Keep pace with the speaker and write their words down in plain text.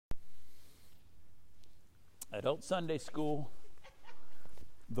Adult Sunday School,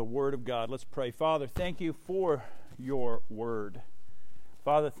 the Word of God. Let's pray. Father, thank you for your Word.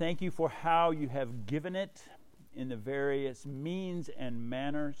 Father, thank you for how you have given it in the various means and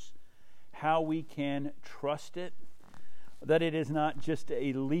manners, how we can trust it, that it is not just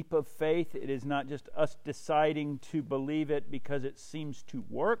a leap of faith, it is not just us deciding to believe it because it seems to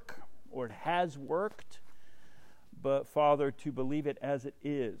work or it has worked, but Father, to believe it as it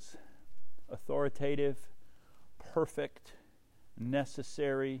is, authoritative, perfect,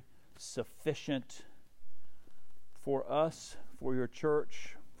 necessary, sufficient for us, for your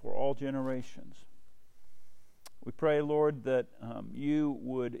church, for all generations. We pray, Lord, that you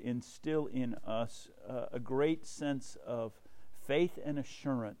would instill in us a great sense of faith and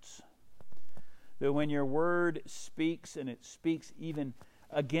assurance, that when your word speaks, and it speaks even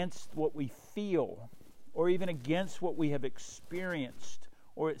against what we feel, or even against what we have experienced,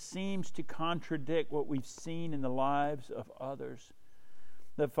 or it seems to contradict what we've seen in the lives of others,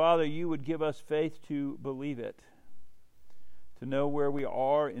 that, Father, you would give us faith to believe it, to know where we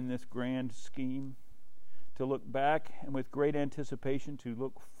are in this grand scheme, to look back and with great anticipation to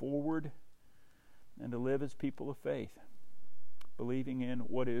look forward and to live as people of faith, believing in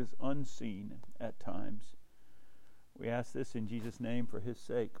what is unseen at times. We ask this in Jesus' name for his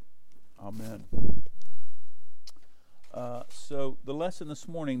sake. Amen. So the lesson this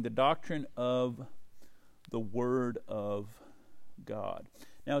morning, the doctrine of the Word of God.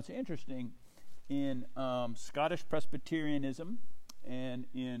 Now it's interesting, in Scottish Presbyterianism and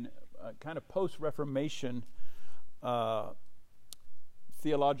in kind of post-Reformation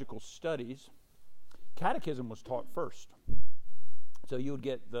theological studies, catechism was taught first. So you would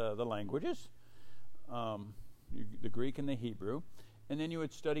get the languages, the Greek and the Hebrew, and then you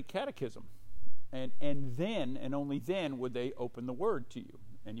would study catechism. And then, and only then, would they open the Word to you.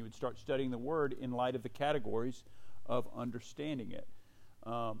 And you would start studying the Word in light of the categories of understanding it.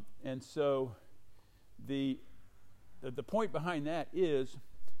 And so the point behind that is,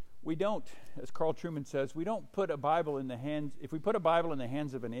 we don't, as Carl Trueman says, we don't put a Bible in the hands, if we put a Bible in the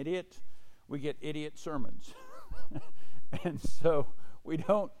hands of an idiot, we get idiot sermons. And so we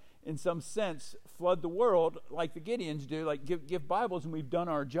don't, in some sense, flood the world like the Gideons do, like give Bibles and we've done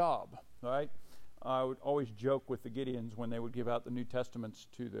our job, right? I would always joke with the Gideons when they would give out the New Testaments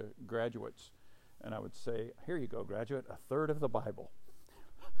to the graduates. And I would say, here you go, graduate, a third of the Bible.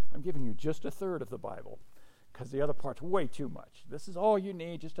 I'm giving you just a third of the Bible because the other part's way too much. This is all you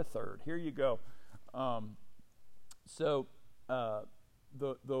need, just a third. Here you go. So the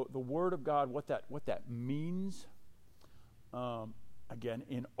Word of God, what that means, again,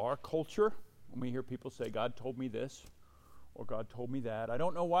 in our culture, when we hear people say, God told me this, or God told me that. I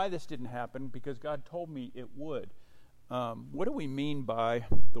don't know why this didn't happen, because God told me it would. What do we mean by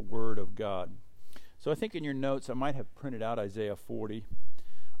the Word of God? So I think in your notes, I might have printed out Isaiah 40.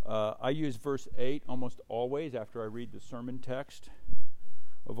 I use verse 8 almost always after I read the sermon text.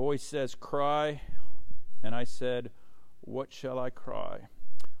 A voice says, cry, and I said, what shall I cry?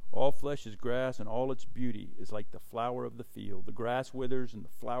 All flesh is grass, and all its beauty is like the flower of the field. The grass withers and the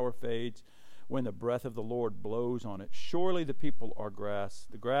flower fades when the breath of the Lord blows on it. Surely the people are grass.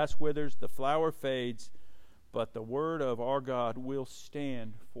 The grass withers, the flower fades, but the word of our God will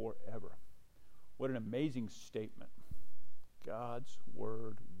stand forever. What an amazing statement. God's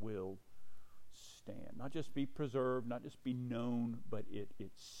word will stand. Not just be preserved, not just be known, but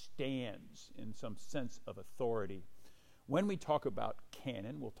it stands in some sense of authority. When we talk about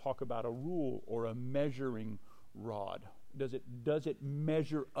canon, we'll talk about a rule or a measuring rod. Does it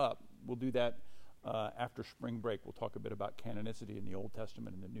measure up? We'll do that after spring break. We'll talk a bit about canonicity in the Old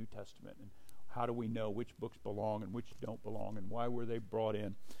Testament and the New Testament, and how do we know which books belong and which don't belong, and why were they brought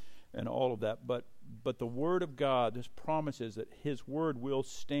in, and all of that. But the Word of God, this promises that His Word will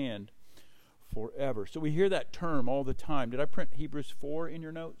stand forever. So we hear that term all the time. Did I print Hebrews 4 in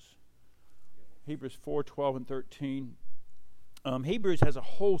your notes? Hebrews 4, 12 and 13. Hebrews has a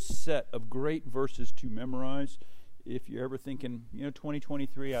whole set of great verses to memorize. If you're ever thinking,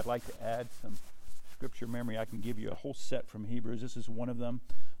 2023, I'd like to add some scripture memory, I can give you a whole set from Hebrews. This is one of them.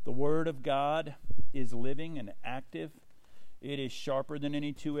 The Word of God is living and active. It is sharper than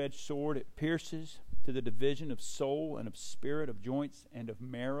any two-edged sword. It pierces to the division of soul and of spirit, of joints and of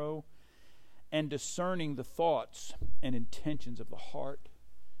marrow, and discerning the thoughts and intentions of the heart.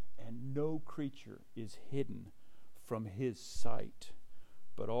 And no creature is hidden from His sight,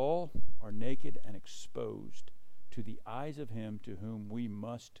 but all are naked and exposed to the eyes of Him to whom we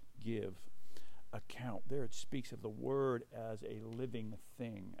must give account. There it speaks of the Word as a living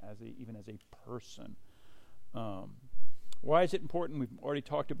thing, even as a person. Why is it important? We've already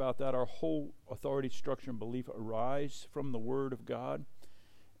talked about that. Our whole authority, structure, and belief arise from the Word of God.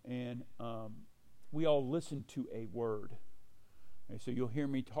 And we all listen to a word. Okay, so you'll hear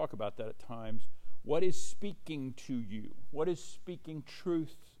me talk about that at times. What is speaking to you? What is speaking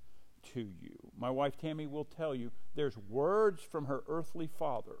truth to you? My wife Tammy will tell you there's words from her earthly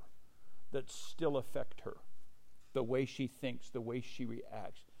father that still affect her. The way she thinks, the way she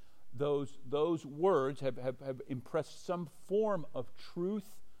reacts. Those words have impressed some form of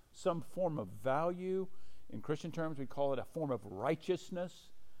truth, some form of value. In Christian terms, we call it a form of righteousness.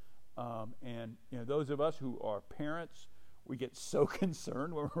 And those of us who are parents, we get so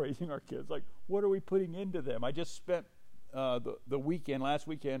concerned when we're raising our kids. Like, what are we putting into them? I just spent last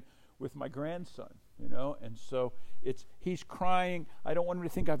weekend, with my grandson, and so he's crying. I don't want him to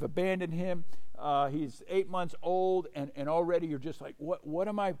think I've abandoned him. He's 8 months old, and already you're just like, what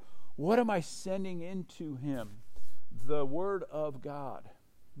am I sending into him? The Word of God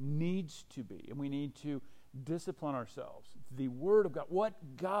needs to be, and we need to discipline ourselves. The Word of God,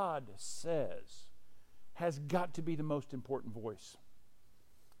 what God says, has got to be the most important voice.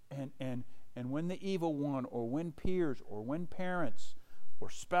 And when the evil one, or when peers, or when parents, or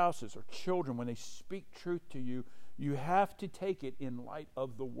spouses, or children, when they speak truth to you, you have to take it in light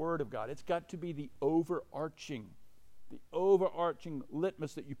of the Word of God. It's got to be the overarching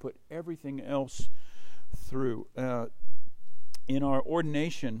litmus that you put everything else through. In our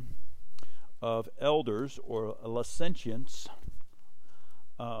ordination of elders, or licentiates,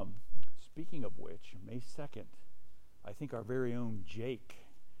 speaking of which, May 2nd, I think our very own Jake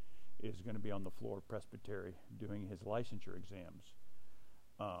is going to be on the floor of Presbytery doing his licensure exams.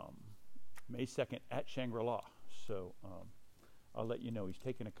 May 2nd at Shangri-La. So I'll let you know. He's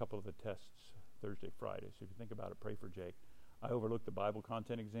taking a couple of the tests Thursday, Friday. So if you think about it, pray for Jake. I overlooked the Bible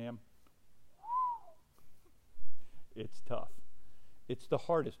content exam. It's tough. It's the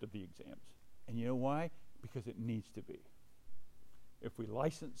hardest of the exams. And you know why? Because it needs to be. If we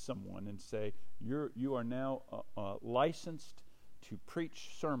license someone and say, you are now licensed to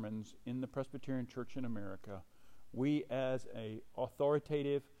preach sermons in the Presbyterian Church in America, we as a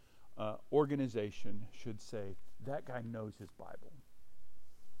authoritative organization should say, that guy knows his Bible.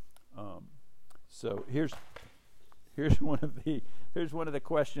 So here's one of the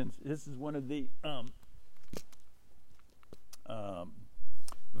questions. This is one of the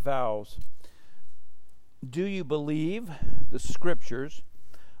vows. Do you believe the Scriptures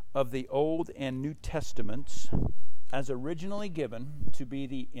of the Old and New Testaments as originally given to be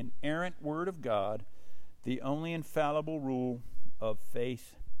the inerrant Word of God, the only infallible rule of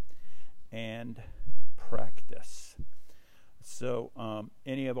faith and practice? So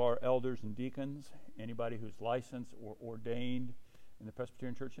any of our elders and deacons, anybody who's licensed or ordained in the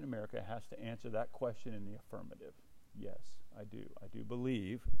Presbyterian Church in America, has to answer that question in the affirmative. Yes, I do. I do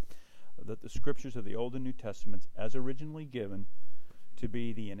believe that the Scriptures of the Old and New Testaments, as originally given to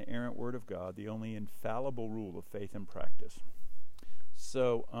be the inerrant Word of God, the only infallible rule of faith and practice.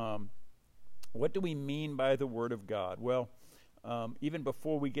 So what do we mean by the Word of God? Well, even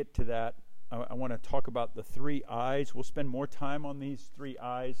before we get to that, I want to talk about the 3 I's. We'll spend more time on these 3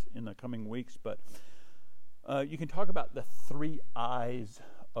 I's in the coming weeks, but you can talk about the 3 I's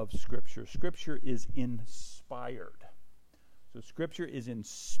of Scripture. Scripture is inspired. So Scripture is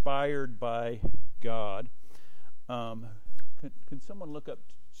inspired by God. Can someone look up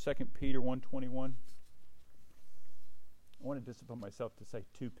 2 Peter 1:21? I want to discipline myself to say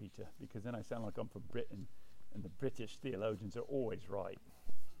 2 Peter, because then I sound like I'm from Britain, and the British theologians are always right.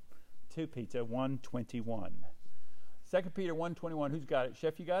 2 Peter 1:21. 2 Peter 1:21. Who's got it?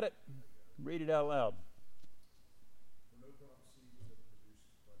 Chef, you got it? Read it out loud. For no prophecy was ever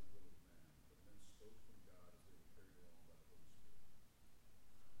produced by the will of man, but men spoke from God as they were carried along by the Holy Spirit.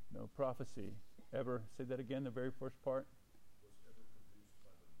 No prophecy ever. Say that again, the very first part. Was ever produced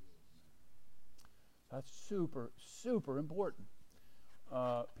by the will of man. That's super, super important.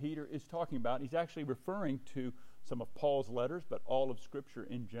 Peter is talking about, he's actually referring to some of Paul's letters, but all of Scripture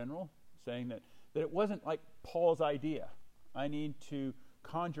in general, saying that it wasn't like Paul's idea. I need to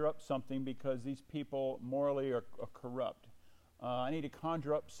conjure up something because these people morally are corrupt. I need to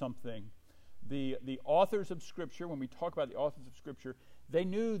conjure up something. The authors of Scripture, when we talk about the authors of Scripture, they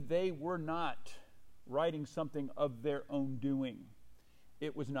knew they were not writing something of their own doing.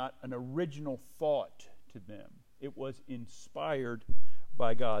 It was not an original thought to them. It was inspired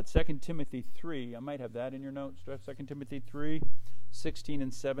by God. 2 Timothy 3, I might have that in your notes. 2 Timothy 3, 16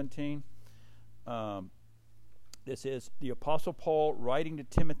 and 17. This is the Apostle Paul writing to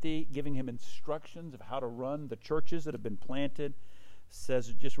Timothy, giving him instructions of how to run the churches that have been planted.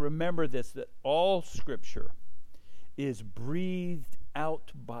 Says, just remember this, that all Scripture is breathed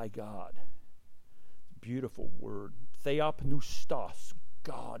out by God. Beautiful word. Theopneustos,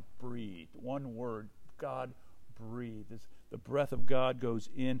 God breathed. One word, God breathed. The breath of God goes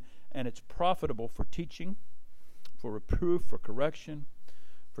in, and it's profitable for teaching, for reproof, for correction,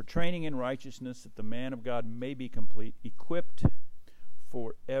 for training in righteousness, that the man of God may be complete, equipped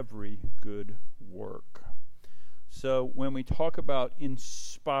for every good work. So when we talk about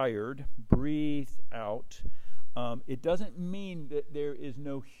inspired, breathed out, it doesn't mean that there is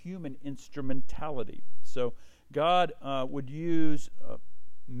no human instrumentality. So God would use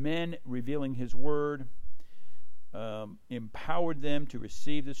men revealing His Word, empowered them to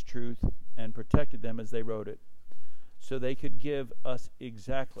receive this truth, and protected them as they wrote it, so they could give us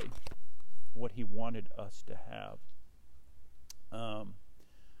exactly what He wanted us to have.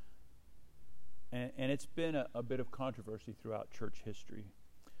 And it's been a bit of controversy throughout church history.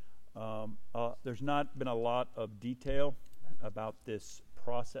 There's not been a lot of detail about this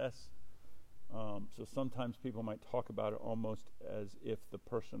process. So sometimes people might talk about it almost as if the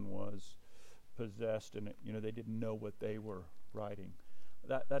person was possessed and they didn't know what they were writing.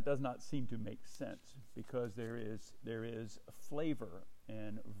 That does not seem to make sense, because there is flavor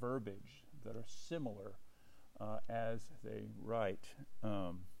and verbiage that are similar as they write.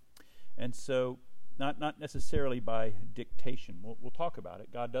 And so not necessarily by dictation. We'll talk about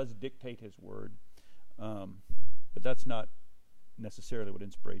it. God does dictate His Word, but that's not necessarily what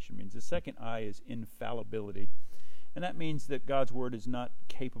inspiration means. The second I is infallibility, and that means that God's Word is not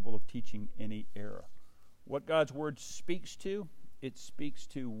capable of teaching any error. What God's Word speaks to, it speaks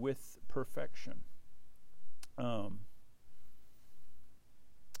to with perfection.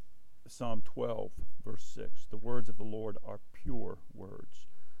 Psalm 12, verse 6, the words of the Lord are pure words,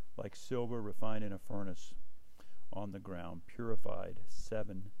 like silver refined in a furnace on the ground, purified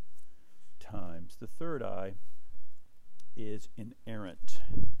 7 times. The third I is inerrant.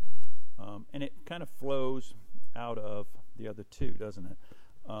 And it kind of flows out of the other two, doesn't it?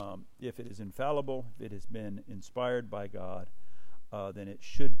 If it is infallible, if it has been inspired by God, then it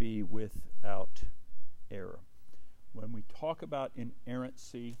should be without error. When we talk about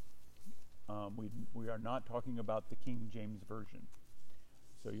inerrancy, we are not talking about the King James Version.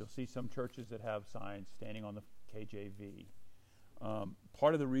 So you'll see some churches that have signs standing on the KJV.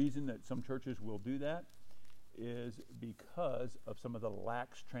 Part of the reason that some churches will do that is because of some of the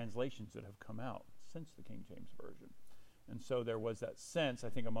lax translations that have come out since the King James Version. And so there was that sense, I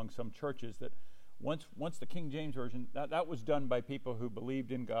think, among some churches that once the King James Version, that was done by people who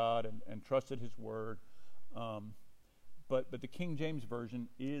believed in God and trusted His Word. But the King James Version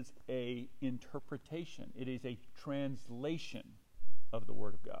is a interpretation. It is a translation of the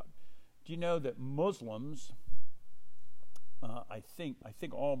Word of God. Do you know that Muslims, I think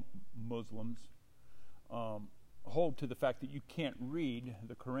all Muslims, hold to the fact that you can't read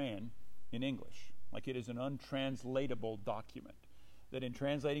the Quran in English. Like, it is an untranslatable document, that in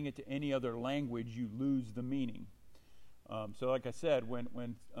translating it to any other language, you lose the meaning. So like I said, when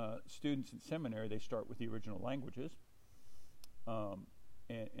students in seminary, they start with the original languages,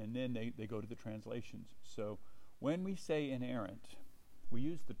 and then they go to the translations. So when we say inerrant, we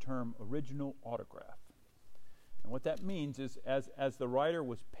use the term original autograph. And what that means is, as the writer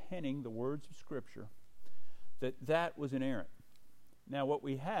was penning the words of Scripture, that was inerrant. Now what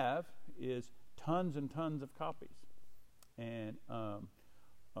we have is tons and tons of copies. And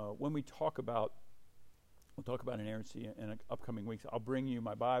when we'll talk about inerrancy in upcoming weeks. I'll bring you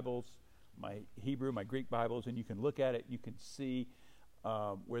my Bibles, my Hebrew, my Greek Bibles, and you can look at it. You can see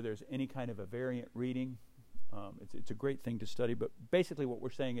where there's any kind of a variant reading. It's a great thing to study. But basically what we're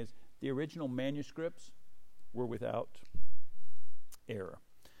saying is the original manuscripts were without error.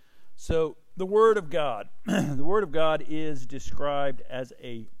 So the Word of God. The Word of God is described as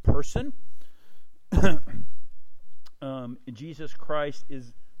a person. Jesus Christ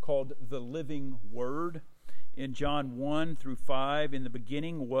is called the living Word. In John 1 through 5, in the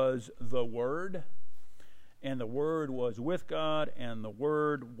beginning was the Word, and the Word was with God, and the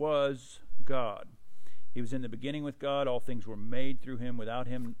Word was God. He was in the beginning with God. All things were made through Him. Without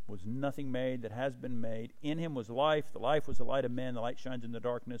Him was nothing made that has been made. In Him was life. The life was the light of men. The light shines in the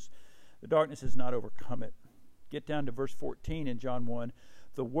darkness. The darkness has not overcome it. Get down to verse 14 in John 1.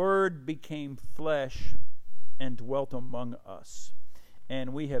 The Word became flesh and dwelt among us.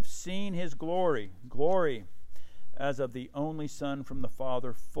 And we have seen His glory, glory as of the only Son from the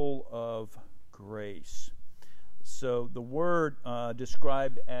Father, full of grace. So the Word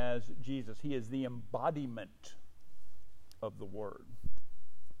described as Jesus, He is the embodiment of the Word.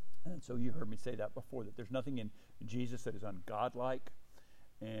 And so you heard me say that before, that there's nothing in Jesus that is ungodlike.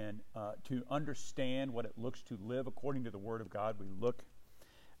 And to understand what it looks to live according to the Word of God, we look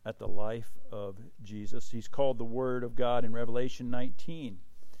at the life of Jesus. He's called the Word of God in Revelation 19.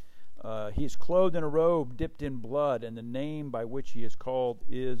 He is clothed in a robe dipped in blood, and the name by which he is called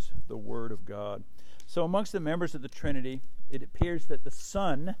is the Word of God. So amongst the members of the Trinity, it appears that the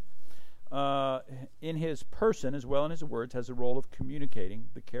Son, in his person as well in his words, has a role of communicating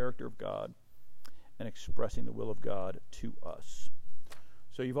the character of God and expressing the will of God to us.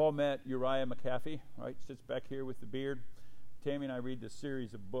 So you've all met Uriah McAfee, right? Sits back here with the beard. Tammy and I read this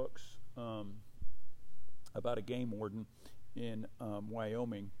series of books about a game warden in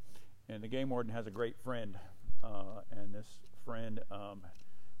Wyoming. And the game warden has a great friend. And this friend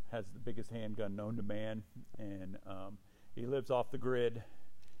has the biggest handgun known to man. And he lives off the grid.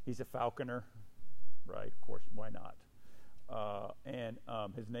 He's a falconer, right? Of course, why not? And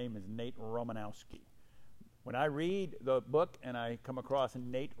his name is Nate Romanowski. When I read the book and I come across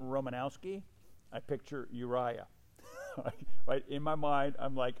Nate Romanowski, I picture Uriah. Right in my mind,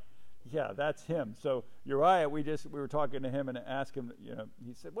 I'm like, yeah, that's him. So Uriah, we were talking to him and asked him,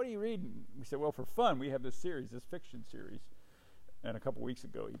 he said, "What are you reading?" We said, "Well, for fun, we have this fiction series." And a couple weeks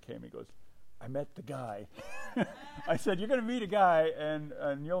ago, he came. He goes, "I met the guy." I said, "You're going to meet a guy,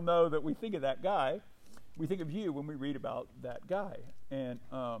 and you'll know that we think of that guy. We think of you when we read about that guy." And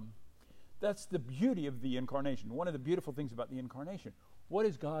that's the beauty of the incarnation. One of the beautiful things about the incarnation. What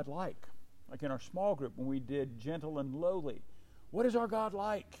is God like? Like in our small group when we did gentle and lowly. What is our God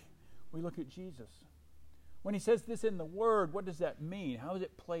like? We look at Jesus. When he says this in the Word, what does that mean? How is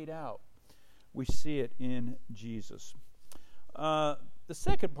it played out? We see it in Jesus. The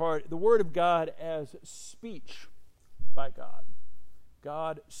second part, the Word of God as speech by God.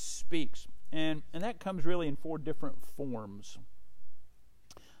 God speaks. And that comes really in 4 different forms.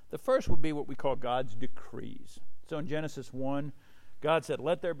 The first would be what we call God's decrees. So in Genesis 1, God said,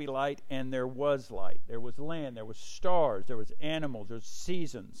 "Let there be light," and there was light. There was land, there was stars, there was animals, there was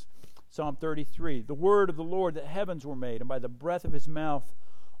seasons. Psalm 33, "The word of the Lord, the heavens were made, and by the breath of his mouth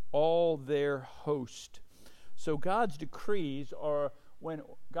all their host." So God's decrees are when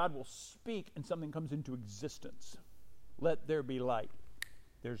God will speak and something comes into existence. Let there be light.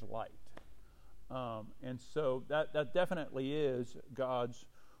 There's light. And so that definitely is God's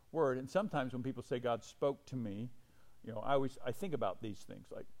word. And sometimes when people say God spoke to me, I think about these things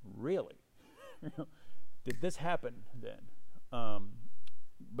like, really? Did this happen then?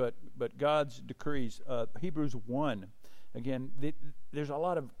 But God's decrees, Hebrews 1, again, there's a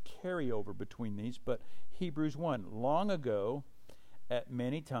lot of carryover between these, but Hebrews 1, long ago, at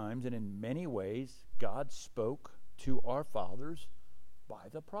many times and in many ways, God spoke to our fathers by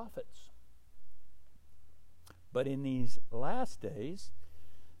the prophets. But in these last days,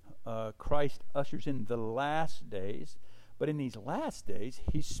 Christ ushers in the last days, but in these last days,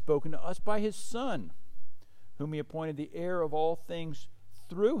 he's spoken to us by his Son, whom he appointed the heir of all things,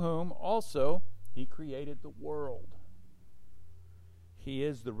 through whom also he created the world. He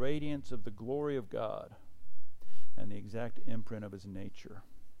is the radiance of the glory of God and the exact imprint of his nature,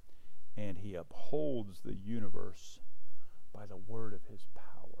 and he upholds the universe by the word of his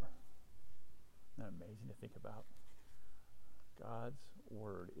power. Isn't that amazing to think about? God's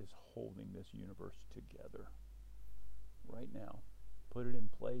word is holding this universe together right now. Put it in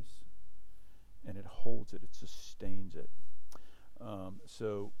place, and it holds it. It sustains it.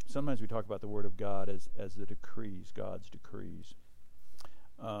 So sometimes we talk about the word of God as the decrees, God's decrees.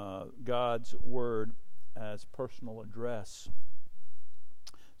 God's word as personal address.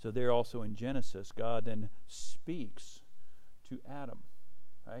 So there also in Genesis, God then speaks to Adam.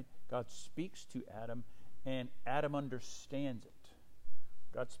 Right? God speaks to Adam, and Adam understands it.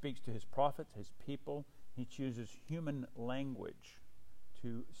 God speaks to his prophets, his people. He chooses human language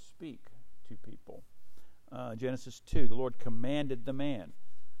to speak to people. Genesis 2, the Lord commanded the man.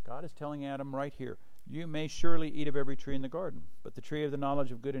 God is telling Adam right here, "You may surely eat of every tree in the garden, but the tree of the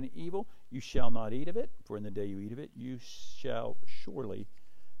knowledge of good and evil, you shall not eat of it, for in the day you eat of it, you shall surely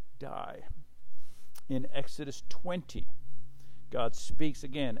die." In Exodus 20, God speaks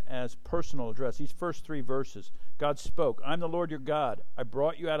again as personal address. These first 3 verses, God spoke, "I'm the Lord your God. I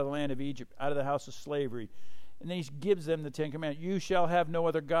brought you out of the land of Egypt, out of the house of slavery." And then he gives them the 10 commandments. "You shall have no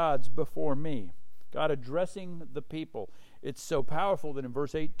other gods before me." God addressing the people. It's so powerful that in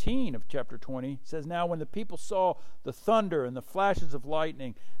verse 18 of chapter 20, it says, "Now when the people saw the thunder and the flashes of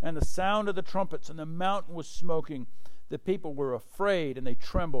lightning and the sound of the trumpets and the mountain was smoking, the people were afraid and they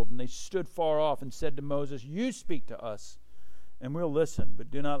trembled and they stood far off and said to Moses, 'You speak to us and we'll listen, but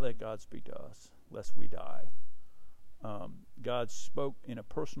do not let God speak to us, lest we die.'" God spoke in a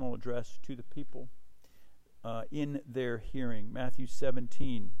personal address to the people. in their hearing. Matthew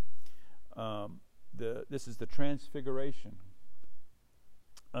 17. This is the transfiguration.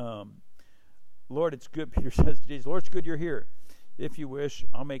 Lord, it's good, Peter says to Jesus, Lord, it's good you're here. If you wish,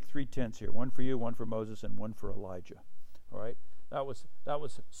 I'll make 3 tents here. One for you, one for Moses, and one for Elijah. All right? That was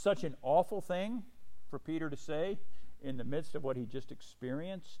such an awful thing for Peter to say in the midst of what he just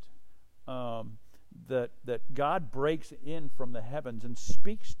experienced. That God breaks in from the heavens and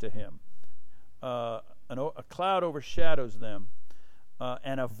speaks to him. A cloud overshadows them,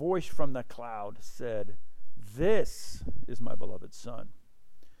 and a voice from the cloud said, "This is my beloved Son,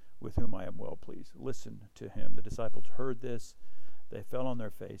 with whom I am well pleased. Listen to him." The disciples heard this. They fell on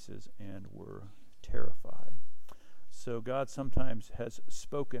their faces and were terrified. So God sometimes has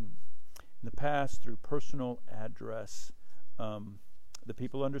spoken in the past through personal address. The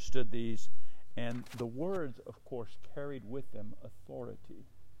people understood these, and the words, of course, carried with them authority.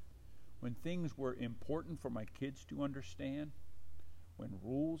 When things were important for my kids to understand, when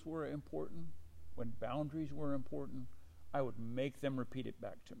rules were important, when boundaries were important, I would make them repeat it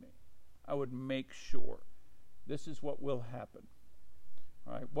back to me. I would make sure this is what will happen.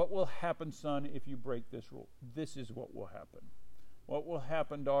 All right, what will happen, son, if you break this rule? This is what will happen. What will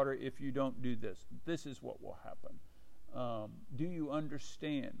happen, daughter, if you don't do this? This is what will happen. Do you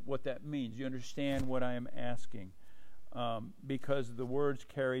understand what that means? Do you understand what I am asking? Because the words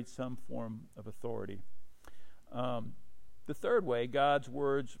carried some form of authority. The third way, God's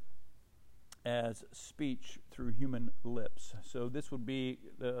words as speech through human lips. So this would be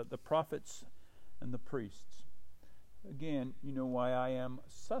the prophets and the priests. Again, you know why I am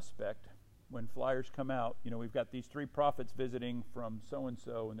suspect when flyers come out. You know, we've got these 3 prophets visiting from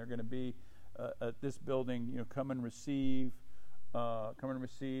so-and-so, and they're going to be at this building. You know, come and receive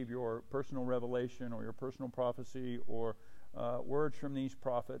your personal revelation or your personal prophecy or words from these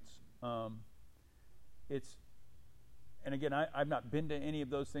prophets. And again, I've not been to any of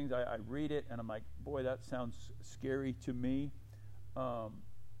those things. I read it, and I'm like, boy, that sounds scary to me.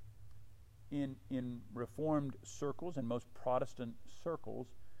 In Reformed circles and most Protestant circles,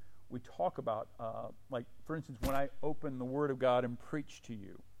 we talk about, like, for instance, when I open the Word of God and preach to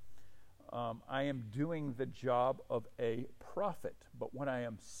you, I am doing the job of a prophet, but what I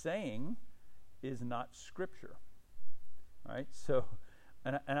am saying is not Scripture. Right? So,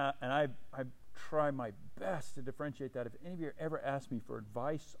 and I try my best to differentiate that. If any of you ever ask me for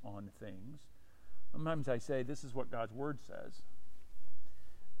advice on things, sometimes I say, this is what God's Word says.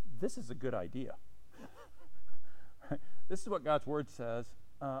 This is a good idea. Right? This is what God's Word says.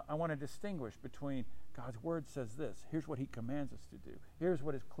 I want to distinguish between God's Word says this. Here's what He commands us to do. Here's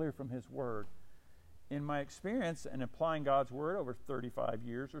what is clear from His Word. In my experience and applying God's Word over 35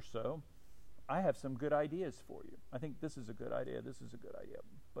 years or so, I have some good ideas for you. I think this is a good idea, this is a good idea,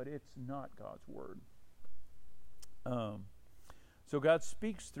 but it's not God's Word. So God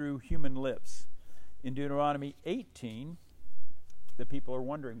speaks through human lips. In Deuteronomy 18, the people are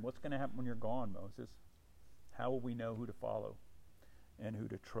wondering, what's going to happen when you're gone, Moses? How will we know who to follow and who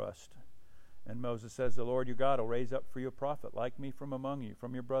to trust? And Moses says, the Lord your God will raise up for you a prophet like me from among you,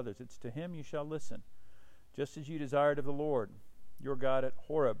 from your brothers. It's to him you shall listen, just as you desired of the Lord your God at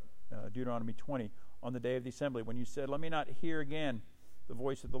Horeb, Deuteronomy 20, on the day of the assembly, when you said, let me not hear again the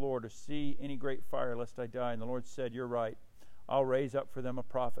voice of the Lord or see any great fire lest I die. And the Lord said, you're right. I'll raise up for them a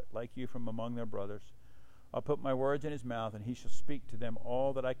prophet like you from among their brothers. I'll put my words in his mouth, and he shall speak to them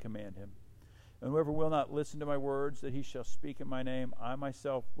all that I command him. And whoever will not listen to my words that he shall speak in my name, I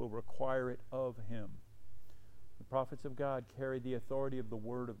myself will require it of him. The prophets of God carry the authority of the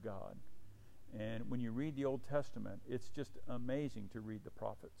Word of God. And when you read the Old Testament, it's just amazing to read the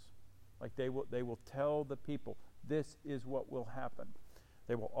prophets. Like they will tell the people, this is what will happen.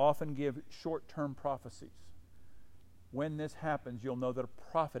 They will often give short-term prophecies. When this happens, you'll know that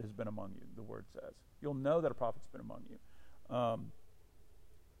a prophet has been among you, the Word says. You'll know that a prophet's been among you.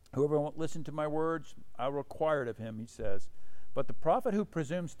 Whoever won't listen to my words, I'll require it of him, he says. But the prophet who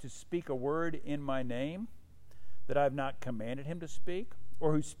presumes to speak a word in my name that I have not commanded him to speak,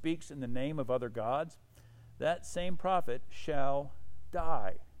 or who speaks in the name of other gods, that same prophet shall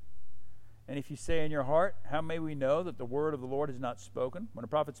die. And if you say in your heart, how may we know that the word of the Lord is not spoken? When a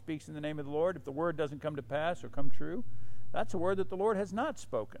prophet speaks in the name of the Lord, if the word doesn't come to pass or come true, that's a word that the Lord has not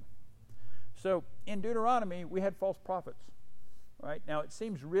spoken. So in Deuteronomy, we had false prophets. Right? Now, it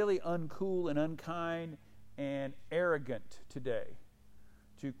seems really uncool and unkind and arrogant today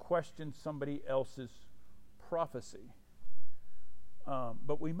to question somebody else's prophecy.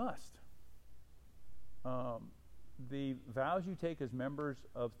 But we must. The vows you take as members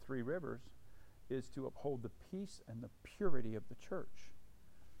of Three Rivers is to uphold the peace and the purity of the church.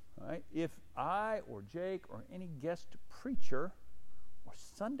 Right? If I or Jake or any guest preacher or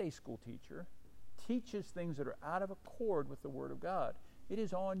Sunday school teacher teaches things that are out of accord with the Word of God, it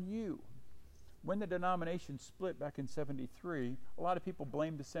is on you. When the denomination split back in 73, a lot of people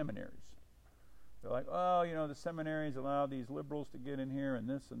blamed the seminaries. They're like, oh, the seminaries allow these liberals to get in here and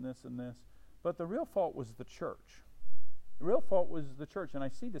this and this and this. But the real fault was the church. The real fault was the church, and I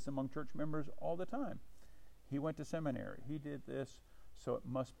see this among church members all the time. He went to seminary. He did this, so it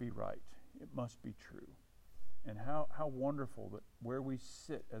must be right. It must be true. And how wonderful that where we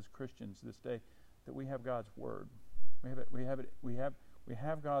sit as Christians this day, that we have God's Word. We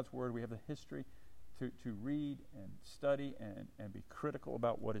have God's Word. We have the history to read and study and be critical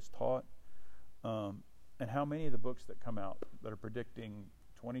about what is taught. And how many of the books that come out that are predicting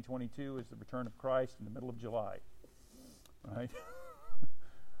 2022 is the return of Christ in the middle of July, right?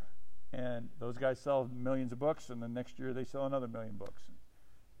 And those guys sell millions of books, and then next year they sell another million books.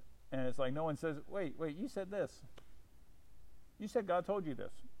 And it's like no one says, wait, you said this. You said God told you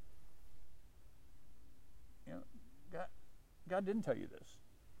this. God didn't tell you this.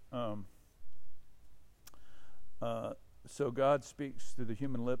 So God speaks through the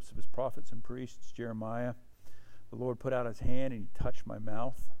human lips of his prophets and priests. Jeremiah, the Lord put out his hand and he touched my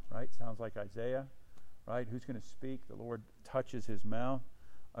mouth, right? Sounds like Isaiah, right? Who's going to speak? The Lord touches his mouth.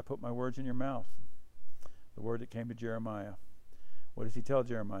 I put my words in your mouth. The word that came to Jeremiah. What does he tell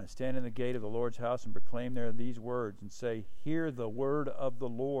Jeremiah? Stand in the gate of the Lord's house and proclaim there these words and say, hear the word of the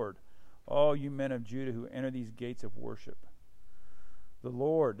Lord, all you men of Judah who enter these gates of worship. The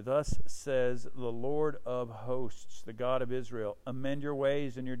Lord, thus says the Lord of hosts, the God of Israel, amend your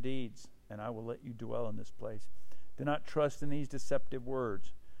ways and your deeds, and I will let you dwell in this place. Do not trust in these deceptive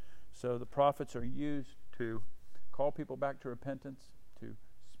words. So the prophets are used to call people back to repentance, to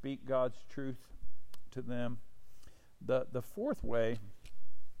speak God's truth to them. The fourth way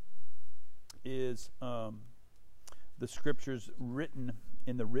is the Scriptures written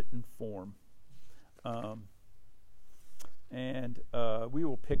in the written form. And we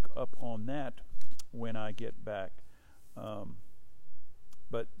will pick up on that when I get back.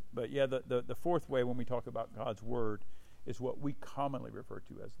 But yeah, the fourth way when we talk about God's Word is what we commonly refer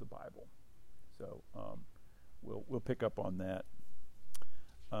to as the Bible. So we'll pick up on that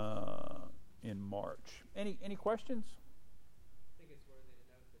in March. Any questions?